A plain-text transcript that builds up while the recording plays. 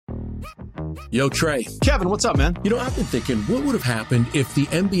Yo, Trey. Kevin, what's up, man? You know, I've been thinking, what would have happened if the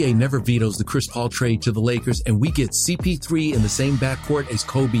NBA never vetoes the Chris Paul trade to the Lakers and we get CP3 in the same backcourt as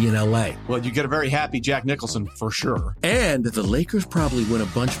Kobe in LA? Well, you get a very happy Jack Nicholson for sure. And the Lakers probably win a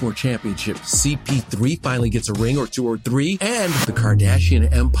bunch more championships. CP3 finally gets a ring or two or three, and the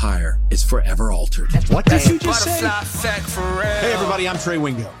Kardashian empire is forever altered. What did you just say? Hey, everybody, I'm Trey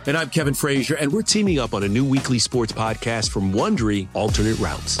Wingo. And I'm Kevin Frazier, and we're teaming up on a new weekly sports podcast from Wondery, Alternate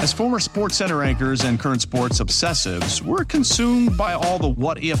Routes. As former Sports Center anchors and current sports obsessives, we're consumed by all the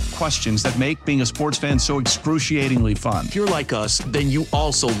what-if questions that make being a sports fan so excruciatingly fun. If you're like us, then you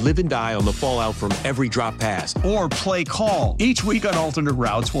also live and die on the fallout from every drop pass. Or play call. Each week on Alternate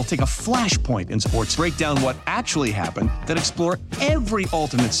Routes, we'll take a flashpoint in sports, break down what actually happened, then explore every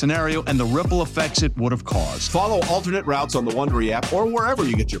alternate scenario and the ripple effects it would have caused. Follow Alternate Routes on the Wondery app or wherever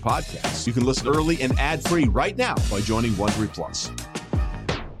you get your podcasts. You can listen early and ad-free right now by joining Wondery Plus.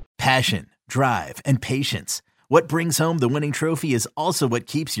 Passion, drive, and patience. What brings home the winning trophy is also what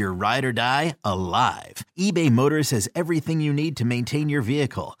keeps your ride or die alive. eBay Motors has everything you need to maintain your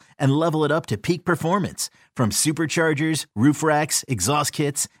vehicle and level it up to peak performance, from superchargers, roof racks, exhaust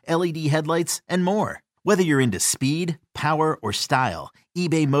kits, LED headlights, and more. Whether you're into speed, power, or style,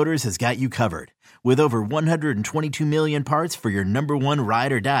 eBay Motors has got you covered. With over 122 million parts for your number one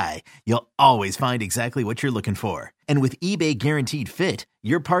ride or die, you'll always find exactly what you're looking for. And with eBay Guaranteed Fit,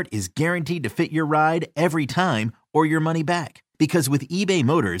 your part is guaranteed to fit your ride every time or your money back. Because with eBay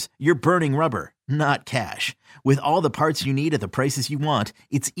Motors, you're burning rubber, not cash. With all the parts you need at the prices you want,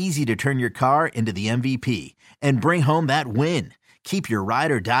 it's easy to turn your car into the MVP and bring home that win. Keep your ride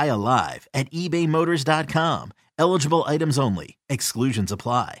or die alive at ebaymotors.com. Eligible items only. Exclusions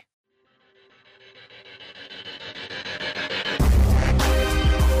apply.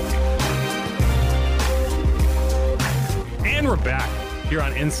 And we're back here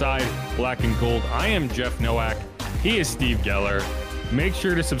on Inside Black and Gold. I am Jeff Nowak. He is Steve Geller. Make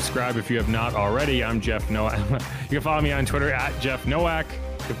sure to subscribe if you have not already. I'm Jeff Nowak. You can follow me on Twitter at Jeff Nowak.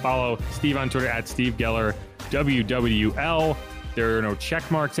 You can follow Steve on Twitter at Steve Geller, WWL. There are no check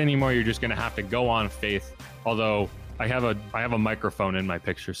marks anymore. You're just going to have to go on faith. Although I have a microphone in my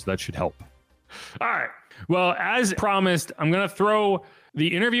picture, so that should help. All right. Well, as promised, I'm going to throw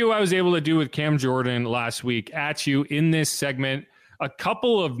the interview I was able to do with Cam Jordan last week at you in this segment. A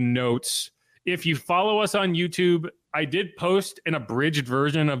couple of notes. If you follow us on YouTube, I did post an abridged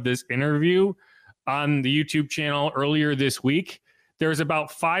version of this interview on the YouTube channel earlier this week. There's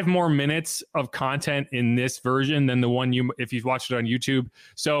about 5 more minutes of content in this version than the one if you've watched it on YouTube.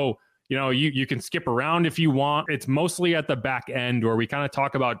 So, you know, you can skip around if you want. It's mostly at the back end where we kind of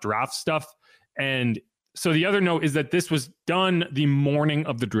talk about draft stuff. And so the other note is that this was done the morning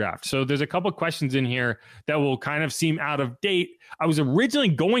of the draft. So there's a couple of questions in here that will kind of seem out of date. I was originally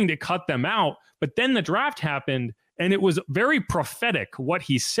going to cut them out, but then the draft happened and it was very prophetic what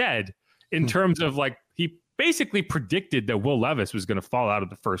he said in terms of, like, he basically predicted that Will Levis was going to fall out of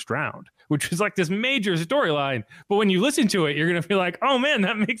the first round, which was like this major storyline. But when you listen to it, you're going to be like, oh man,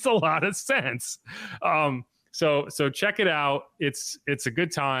 that makes a lot of sense. So check it out. It's a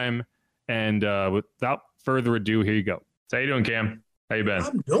good time. And without further ado, here you go. So how you doing, Cam? How you been?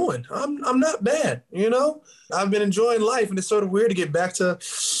 I'm not bad. You know, I've been enjoying life, and it's sort of weird to get back to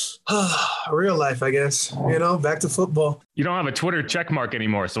real life, I guess. You know, back to football. You don't have a Twitter check mark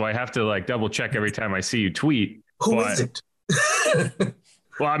anymore, so I have to like double check every time I see you tweet. Who is it?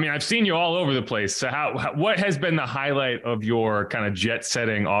 Well, I mean, I've seen you all over the place. So what has been the highlight of your kind of jet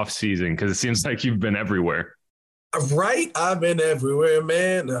setting off season? Because it seems like you've been everywhere. Right? I've been everywhere,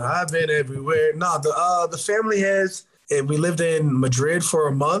 man. I've been everywhere. No, the family has. We lived in Madrid for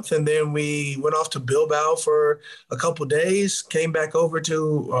a month, and then we went off to Bilbao for a couple of days, came back over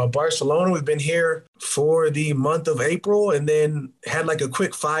to Barcelona. We've been here for the month of April, and then had like a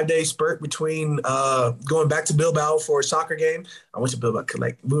quick 5-day spurt between going back to Bilbao for a soccer game. I went to Bilbao,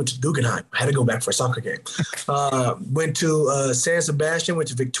 we went to Guggenheim. I had to go back for a soccer game. Went to San Sebastian, went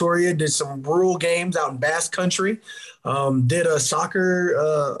to Victoria, did some rural games out in Basque Country, did a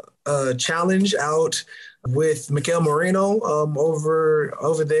soccer challenge out with Mikel Moreno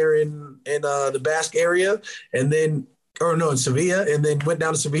over there in the Basque area, and then in Sevilla, and then went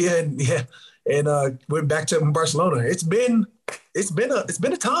down to Sevilla and went back to Barcelona. It's been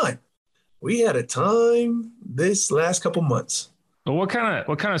a time. We had a time this last couple months. Well, what kind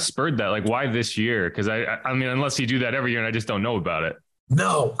of spurred that? Like, why this year? Because I mean, unless you do that every year, and I just don't know about it.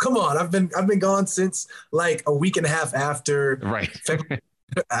 No, come on. I've been gone since like a week and a half after. Right.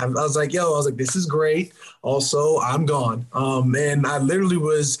 I was like, this is great. Also, I'm gone. And I literally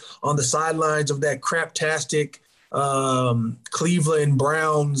was on the sidelines of that craptastic Cleveland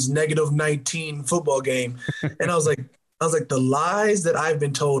Browns -19 football game. And I was like, the lies that I've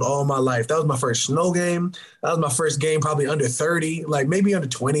been told all my life. That was my first snow game. That was my first game probably under 30, like maybe under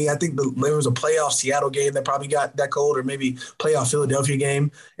 20. I think there was a playoff Seattle game that probably got that cold, or maybe playoff Philadelphia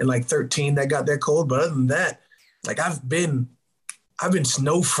game in like 13 that got that cold. But other than that, like I've been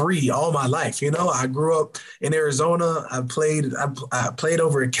snow-free all my life. You know, I grew up in Arizona. I played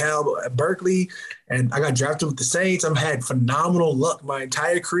over at Berkeley, and I got drafted with the Saints. I've had phenomenal luck my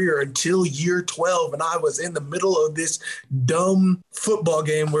entire career until year 12, and I was in the middle of this dumb football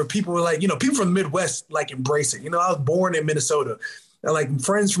game where people were like, you know, people from the Midwest like embrace it. You know, I was born in Minnesota. And like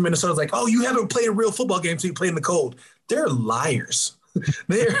friends from Minnesota was like, oh, you haven't played a real football game, so you play in the cold. They're liars.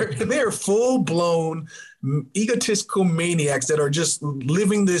 They're full-blown egotistical maniacs that are just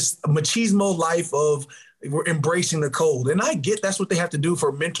living this machismo life of embracing the cold. And I get that's what they have to do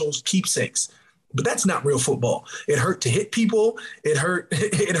for mental keepsakes. But that's not real football. It hurt to hit people. It hurt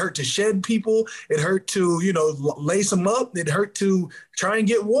to shed people. It hurt to, you know, lace them up. It hurt to try and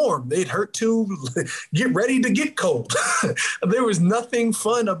get warm. It hurt to get ready to get cold. There was nothing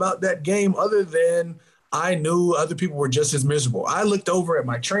fun about that game other than I knew other people were just as miserable. I looked over at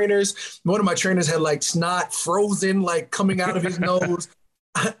my trainers. One of my trainers had like snot frozen, like coming out of his nose.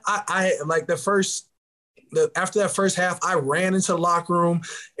 I like after that first half, I ran into the locker room,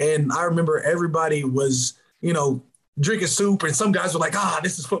 and I remember everybody was, you know, drinking soup, and some guys were like,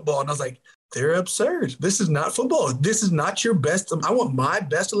 this is football. And I was like, they're absurd. This is not football. This is not your best. I want my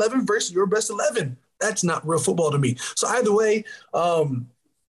best 11 versus your best 11. That's not real football to me. So either way,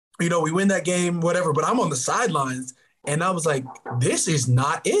 you know, we win that game, whatever, but I'm on the sidelines, and I was like, this is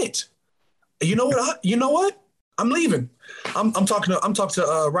not it. You know what? I'm leaving. I'm talking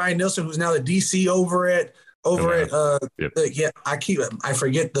to Ryan Nielsen, who's now the DC over at yep. I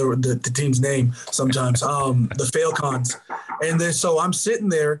forget the team's name sometimes. The Falcons. And then so I'm sitting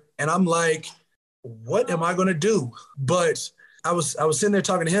there and I'm like, what am I gonna do? But I was sitting there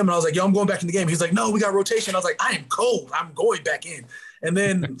talking to him, and I was like, yo, I'm going back in the game. He's like, no, we got rotation. I was like, I am cold. I'm going back in. And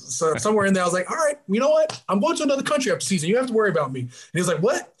then so somewhere in there, I was like, all right, you know what? I'm going to another country after season. You don't have to worry about me. And he was like,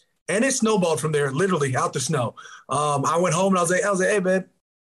 what? And it snowballed from there, literally out the snow. I went home and I was like, hey, babe,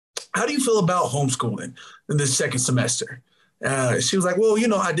 how do you feel about homeschooling in this second semester? She was like, well, you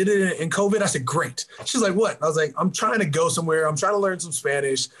know, I did it in COVID. I said, great. She's like, what? I was like, I'm trying to go somewhere. I'm trying to learn some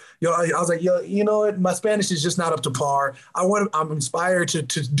Spanish. I was like, you know what? My Spanish is just not up to par. I'm inspired to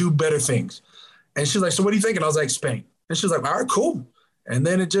do better things. And she's like, so what do you think? And I was like, Spain. And she was like, all right, cool. And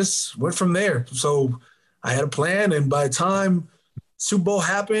then it just went from there. So I had a plan, and by the time Super Bowl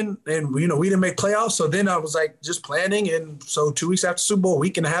happened and, you know, we didn't make playoffs. So then I was like just planning. And so 2 weeks after Super Bowl, a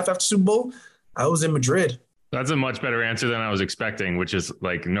week and a half after Super Bowl, I was in Madrid. That's a much better answer than I was expecting, which is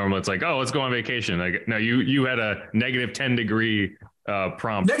like normal. It's like, oh, let's go on vacation. Like, no, you had a -10 degree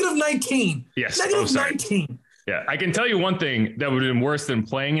prompt. -19. Yes. -19. Yeah. I can tell you one thing that would have been worse than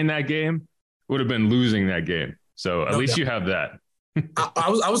playing in that game would have been losing that game. So at least you have that.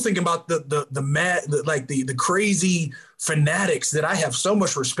 I was thinking about the crazy fanatics that I have so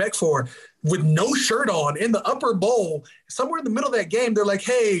much respect for with no shirt on in the upper bowl, somewhere in the middle of that game. They're like,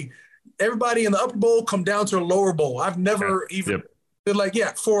 hey, everybody in the upper bowl come down to the lower bowl. I've never even they're like,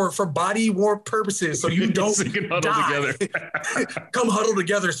 yeah, for body warmth purposes. So you don't so you can huddle die. together. Come huddle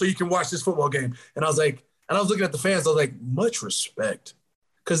together so you can watch this football game. And I was looking at the fans. I was like, much respect.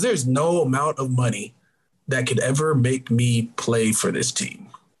 Because there's no amount of money that could ever make me play for this team.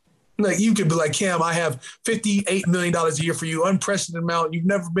 Like, you could be like, Cam, I have $58 million a year for you, unprecedented amount. You've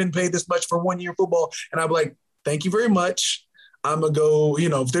never been paid this much for 1 year football. And I'd be like, thank you very much. I'm gonna go, you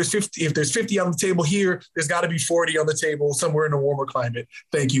know, if there's 50 on the table here, there's got to be 40 on the table somewhere in a warmer climate.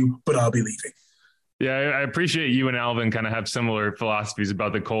 Thank you, but I'll be leaving. Yeah, I appreciate you and Alvin kind of have similar philosophies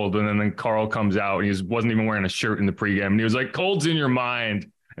about the cold. And then Carl comes out and he wasn't even wearing a shirt in the pregame. And he was like, cold's in your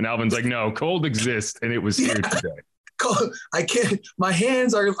mind. And Alvin's like, no, cold exists. And it was here today. Cold. I can't, my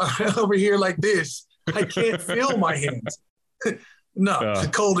hands are over here like this. I can't feel my hands. No, the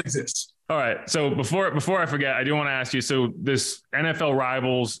cold exists. All right. So before I forget, I do want to ask you, so this NFL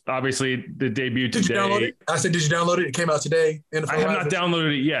Rivals, obviously the debut today. Did you download it? I said, did you download it? It came out today. NFL I have Rivals. Not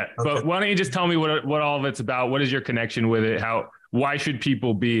downloaded it yet, okay. But why don't you just tell me what all of it's about? What is your connection with it? Why should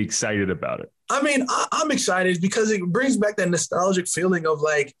people be excited about it? I mean, I'm excited because it brings back that nostalgic feeling of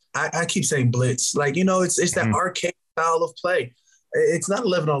like, I keep saying blitz. Like, you know, it's that arcade style of play. It's not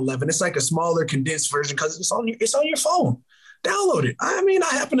 11-on-11. It's like a smaller condensed version because it's on your phone. Download it. I mean, I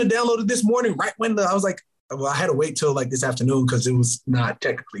happened to download it this morning right when I was like, well, I had to wait till like this afternoon because it was not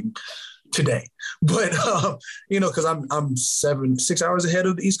technically today. But because I'm 6 hours ahead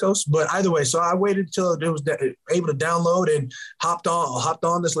of the East Coast. But either way, so I waited until it was able to download and hopped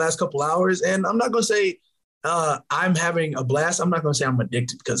on this last couple hours. And I'm not going to say I'm having a blast. I'm not going to say I'm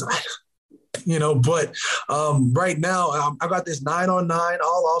addicted because but right now I got this 9-on-9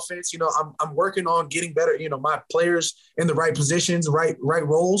 all offense. I'm working on getting better. My players in the right positions, right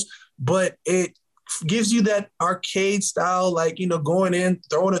roles, but it gives you that arcade style, going in,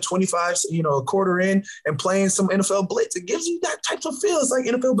 throwing a 25, a quarter in and playing some NFL blitz. It gives you that type of feel. It's like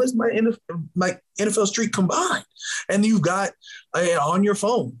NFL blitz, my NFL Street combined. And you've got on your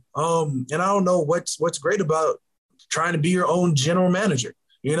phone. And I don't know what's great about trying to be your own general manager.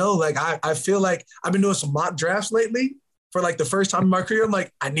 I feel like I've been doing some mock drafts lately for the first time in my career. I'm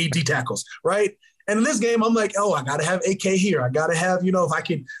like, I need D tackles, right? And in this game, I'm like, I got to have AK here. I got to have,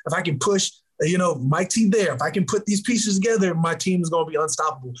 if I can push, my team there. If I can put these pieces together, my team is going to be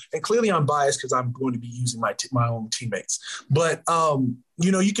unstoppable. And clearly I'm biased because I'm going to be using my own teammates. But,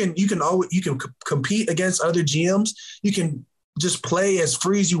 you can compete against other GMs. You can just play as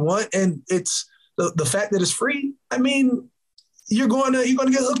free as you want. And it's the fact that it's free. I mean, you're going to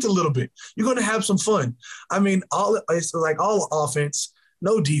get hooked a little bit. You're going to have some fun. I mean, it's like all offense,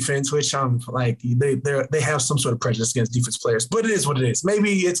 no defense, which I'm like, they have some sort of prejudice against defense players, but it is what it is.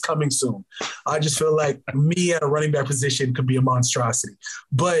 Maybe it's coming soon. I just feel like me at a running back position could be a monstrosity.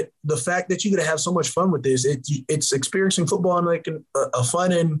 But the fact that you're going to have so much fun with this, it's experiencing football in a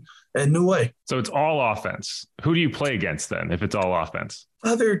fun and new way. So it's all offense. Who do you play against then if it's all offense?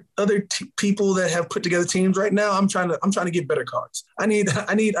 Other people that have put together teams right now. I'm trying to get better cards. I need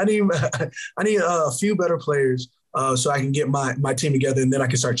a few better players so I can get my team together, and then I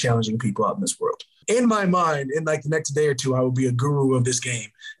can start challenging people out in this world. In my mind, in the next day or two, I will be a guru of this game,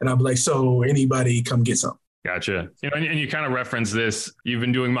 and I'll be like, so anybody come get some. Gotcha. And you kind of referenced this. You've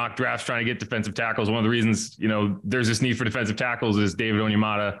been doing mock drafts trying to get defensive tackles. One of the reasons, there's this need for defensive tackles is David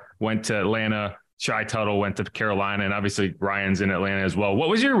Onyemata went to Atlanta. Shy Tuttle went to Carolina, and obviously Ryan's in Atlanta as well. What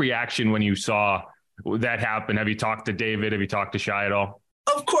was your reaction when you saw that happen? Have you talked to David? Have you talked to Shy at all?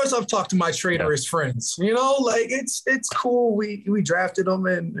 Of course, I've talked to my traitorous friends. It's cool. We drafted him,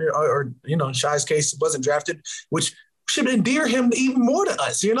 or in Shy's case, it wasn't drafted, which should endear him even more to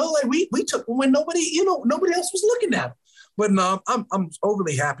us. We took him when nobody else was looking at him. But no, I'm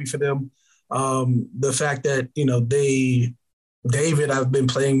overly happy for them. The fact that David, I've been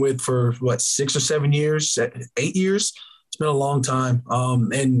playing with for 6 or 7 years, 8 years. It's been a long time.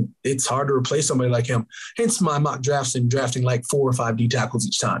 And it's hard to replace somebody like him. Hence my mock drafts and drafting 4 or 5 D tackles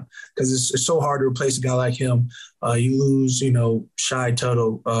each time, because it's so hard to replace a guy like him. You lose, Shy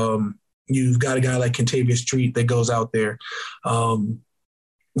Tuttle. You've got a guy like Kentavious Street that goes out there.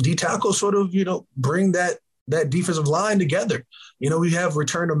 D tackles sort of, bring that defensive line together. We have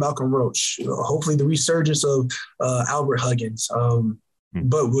return of Malcolm Roach, hopefully the resurgence of Albert Huggins.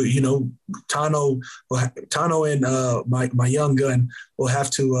 But Tano and my young gun will have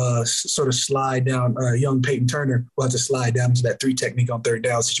to sort of slide down. Young Peyton Turner will have to slide down to that 3 technique on third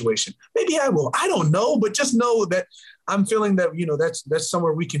down situation. Maybe I will. I don't know, but just know that I'm feeling that that's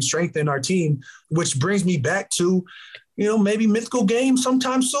somewhere we can strengthen our team, which brings me back to maybe Mythical Game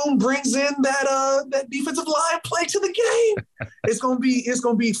sometime soon brings in that defensive line play to the game. It's gonna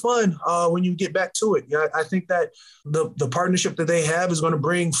be fun when you get back to it. Yeah, I think that the partnership that they have is going to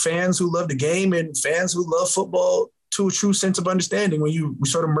bring fans who love the game and fans who love football to a true sense of understanding when we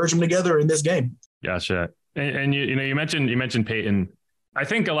sort of merge them together in this game. Gotcha. And you mentioned Peyton. I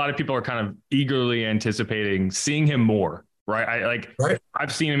think a lot of people are kind of eagerly anticipating seeing him more, right?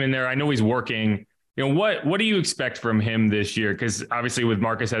 I've seen him in there. I know he's working. What do you expect from him this year? Because obviously with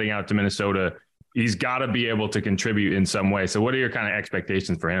Marcus heading out to Minnesota, he's got to be able to contribute in some way. So what are your kind of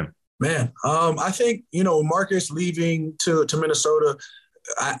expectations for him? Man, I think, Marcus leaving to Minnesota,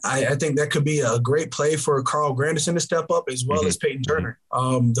 I think that could be a great play for Carl Granderson to step up as well as Peyton Turner.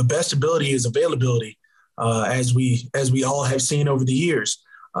 The best ability is availability, as we all have seen over the years.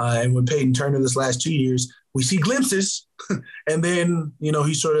 And with Peyton Turner this last 2 years, we see glimpses. And then,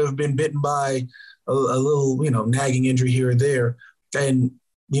 he's sort of been bitten by a little, nagging injury here or there. And,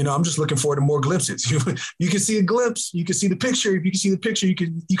 I'm just looking forward to more glimpses. You can see a glimpse. You can see the picture. If you can see the picture,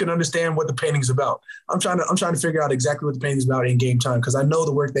 you can understand what the painting's about. I'm trying to figure out exactly what the painting's about in game time, because I know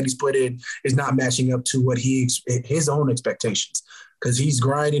the work that he's put in is not matching up to what his own expectations, because he's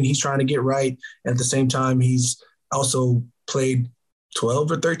grinding. He's trying to get right. And at the same time, he's also played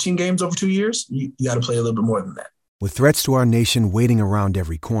 12 or 13 games over 2 years. You got to play a little bit more than that. With threats to our nation waiting around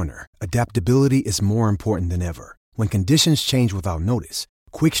every corner, adaptability is more important than ever. When conditions change without notice,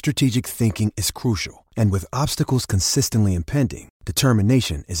 quick strategic thinking is crucial, and with obstacles consistently impending,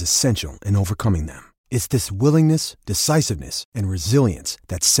 determination is essential in overcoming them. It's this willingness, decisiveness, and resilience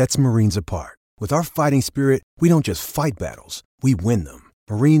that sets Marines apart. With our fighting spirit, we don't just fight battles, we win them.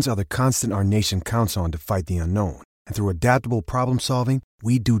 Marines are the constant our nation counts on to fight the unknown. And through adaptable problem solving,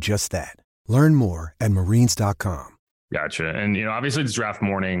 we do just that. Learn more at Marines.com. Gotcha. And, obviously it's draft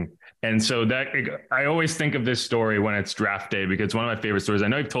morning. And so I always think of this story when it's draft day, because it's one of my favorite stories. I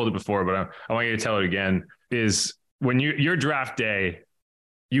know you've told it before, but I want you to tell it again, is when your draft day,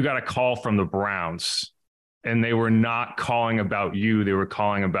 you got a call from the Browns and they were not calling about you. They were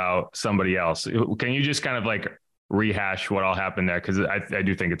calling about somebody else. Can you just kind of rehash what all happened there? Because I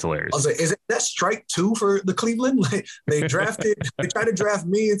do think it's hilarious. I was like, is that strike 2 for the Cleveland? They tried to draft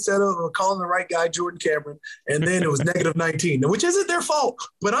me instead of calling the right guy, Jordan Cameron. And then it was -19, which isn't their fault,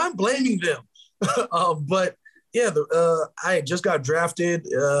 but I'm blaming them. But yeah, I had just got drafted,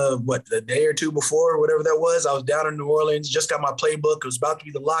 a day or two before, whatever that was. I was down in New Orleans, just got my playbook. It was about to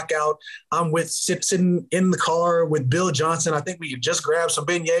be the lockout. I'm sitting in the car with Bill Johnson. I think we had just grabbed some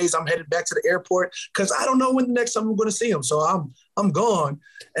beignets. I'm headed back to the airport because I don't know when the next time I'm going to see him. So I'm gone.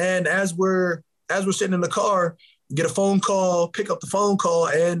 And as we're sitting in the car, get a phone call, pick up the phone call,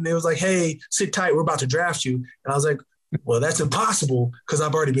 and it was like, hey, sit tight. We're about to draft you. And I was like, well, that's impossible because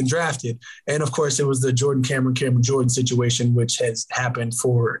I've already been drafted. And of course, it was the Cameron Jordan situation, which has happened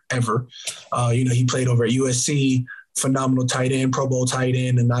forever. He played over at USC, phenomenal tight end, Pro Bowl tight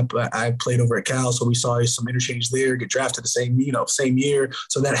end, and I played over at Cal, so we saw some interchange there. Get drafted the same year,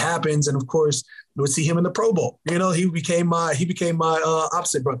 so that happens. And of course, we would see him in the Pro Bowl. He became my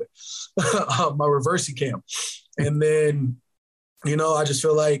opposite brother, my reversing Cam. And then, I just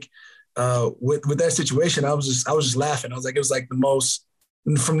feel like. With that situation, I was just laughing. I was like, it was like the most,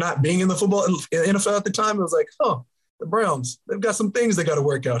 from not being in the NFL at the time, it was like, the Browns, they've got some things they got to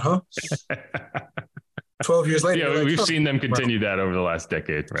work out, huh? 12 years later. Yeah, we've seen them continue that over the last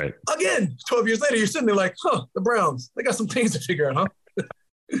decade, right? Again, 12 years later, you're sitting there like, the Browns, they got some things to figure out,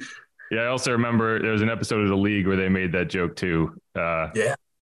 huh? Yeah, I also remember there was an episode of The League where they made that joke too. Yeah.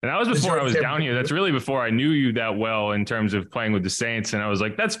 And that was before I was down here. That's really before I knew you that well in terms of playing with the Saints. And I was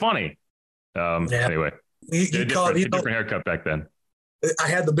like, that's funny. Anyway, different haircut back then. I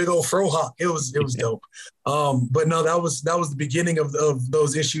had the big old fro hawk. It was dope. But no, that was the beginning of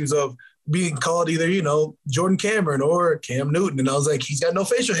those issues of being called either, Jordan Cameron or Cam Newton. And I was like, he's got no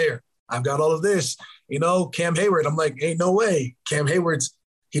facial hair. I've got all of this, Cam Hayward. I'm like, ain't no way. Cam Hayward's,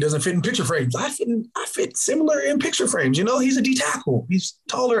 he doesn't fit in picture frames. I fit similar in picture frames. He's a D tackle. He's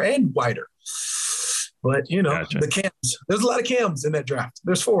taller and wider. But, gotcha. The Cams, there's a lot of Cams in that draft.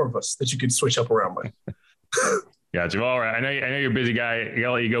 There's 4 of us that you could switch up around with. Gotcha. All right. I know you're a busy guy. I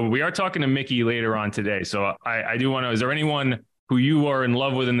gotta let you go. We are talking to Mickey later on today. So I do want to know, is there anyone who you are in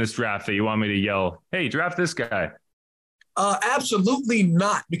love with in this draft that you want me to yell, hey, draft this guy? Absolutely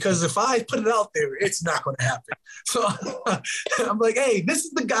not, because if I put it out there, it's not going to happen. So I'm like, hey, this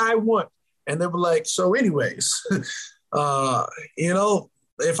is the guy I want. And they were like, so anyways,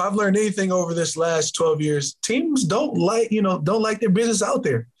 if I've learned anything over this last 12 years, teams don't like their business out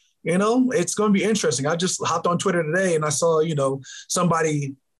there. It's going to be interesting. I just hopped on Twitter today and I saw,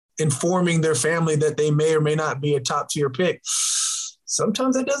 somebody informing their family that they may or may not be a top tier pick.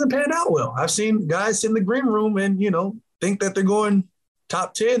 Sometimes that doesn't pan out well. I've seen guys in the green room and, think that they're going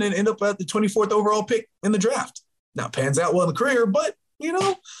top 10 and end up at the 24th overall pick in the draft. Now, pans out well in the career, but,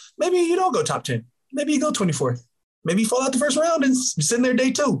 maybe you don't go top 10. Maybe you go 24th. Maybe you fall out the first round and sit in there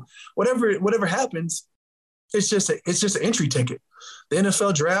day 2. Whatever happens, it's just an entry ticket. The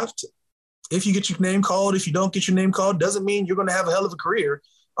NFL draft, if you get your name called, if you don't get your name called, doesn't mean you're going to have a hell of a career.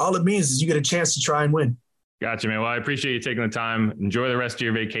 All it means is you get a chance to try and win. Gotcha, man. Well, I appreciate you taking the time. Enjoy the rest of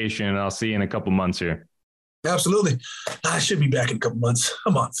your vacation, and I'll see you in a couple months here. Absolutely. I should be back in a couple months,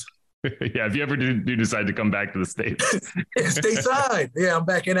 a month. Yeah, if you ever do decide to come back to the States. Stateside. Yeah, I'm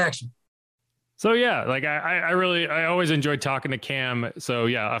back in action. So yeah, I always enjoyed talking to Cam. So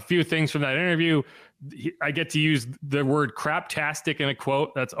yeah, a few things from that interview. I get to use the word craptastic in a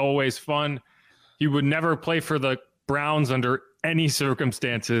quote. That's always fun. He would never play for the Browns under any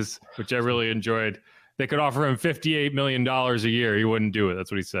circumstances, which I really enjoyed. They could offer him $58 million a year. He wouldn't do it. That's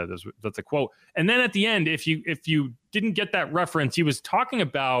what he said. That's a quote. And then at the end, if you didn't get that reference, he was talking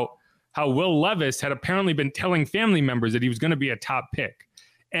about how Will Levis had apparently been telling family members that he was going to be a top pick.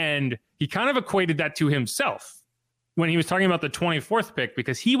 And he kind of equated that to himself when he was talking about the 24th pick,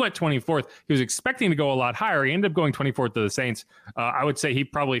 because he went 24th. He was expecting to go a lot higher. He ended up going 24th to the Saints. I would say he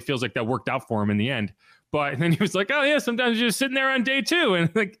probably feels like that worked out for him in the end. But then he was like, oh yeah, sometimes you're just sitting there on day 2.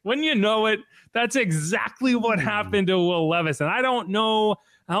 And like, when you know it, that's exactly what happened to Will Levis. And I don't know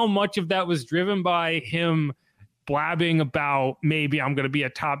how much of that was driven by him blabbing about maybe I'm going to be a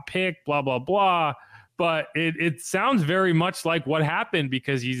top pick, blah, blah, blah. But it sounds very much like what happened,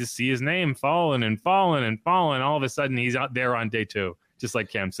 because you just see his name falling and falling and falling. All of a sudden he's out there on day 2, just like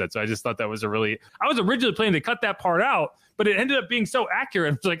Cam said. So I just thought that was I was originally planning to cut that part out, but it ended up being so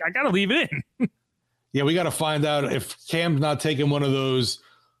accurate. It's like, I got to leave it in. Yeah, we got to find out if Cam's not taking one of those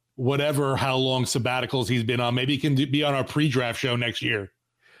how long sabbaticals he's been on. Maybe he can be on our pre-draft show next year.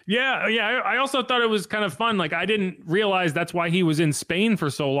 Yeah. I also thought it was kind of fun. Like, I didn't realize that's why he was in Spain for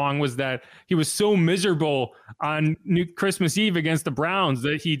so long, was that he was so miserable on Christmas Eve against the Browns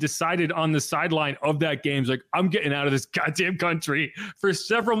that he decided on the sideline of that game, like, I'm getting out of this goddamn country for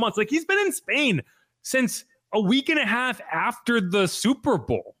several months. Like, he's been in Spain since a week and a half after the Super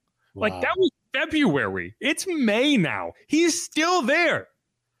Bowl. Wow. Like, that was February. It's May now. He's still there.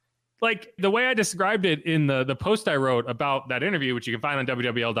 Like, the way I described it in the post I wrote about that interview, which you can find on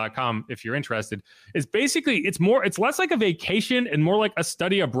WWL.com if you're interested, is basically it's less like a vacation and more like a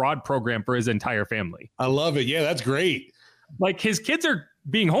study abroad program for his entire family. I love it. Yeah, that's great. Like, his kids are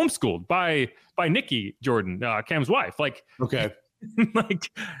being homeschooled by Nikki Jordan, Cam's wife. Like, okay. Like,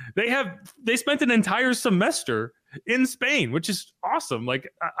 they spent an entire semester in Spain, which is awesome.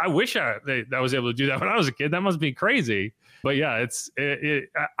 Like, I wish I was able to do that when I was a kid. That must be crazy. But yeah,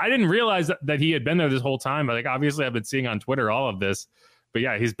 I didn't realize that he had been there this whole time. But like, obviously I've been seeing on Twitter all of this, but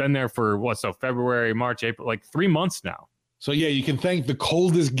yeah, he's been there for February, March, April, like 3 months now. So yeah, you can thank the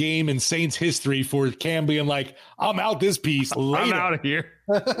coldest game in Saints history for Cam being like, I'm out this piece later. I'm out of here.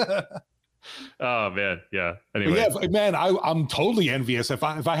 Oh man. Yeah. Anyway. Yeah, man, I'm totally envious. If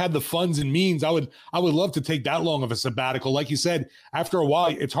I had the funds and means, I would love to take that long of a sabbatical. Like you said, after a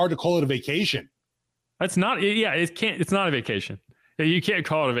while, it's hard to call it a vacation. That's not. Yeah, it's not a vacation. You can't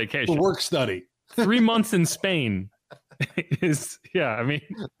call it a vacation. A work study. 3 months in Spain is. Yeah. I mean.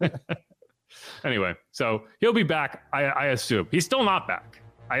 Anyway, so he'll be back. I assume he's still not back.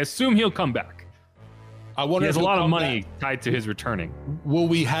 I assume he'll come back. I wonder. He has a lot of money tied to his returning. Will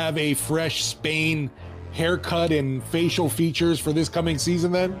we have a fresh Spain haircut and facial features for this coming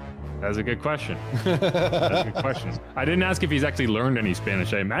season then? That's a good question. That's a good question. I didn't ask if he's actually learned any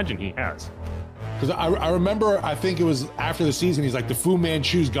Spanish. I imagine he has. Because I remember, I think it was after the season, he's like, the Fu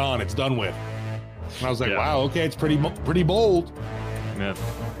Manchu's gone. It's done with. And I was like, wow, okay, it's pretty bold. Yeah.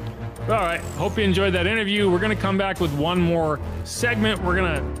 All right. Hope you enjoyed that interview. We're going to come back with one more segment. We're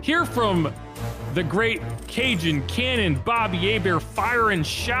going to hear from the great Cajun Cannon, Bobby Hebert, firing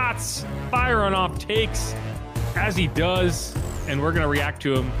shots, firing off takes as he does. And we're going to react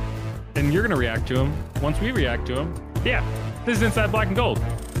to him. And you're going to react to him once we react to him. Yeah. This is Inside Black and Gold.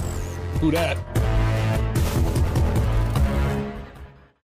 Who dat?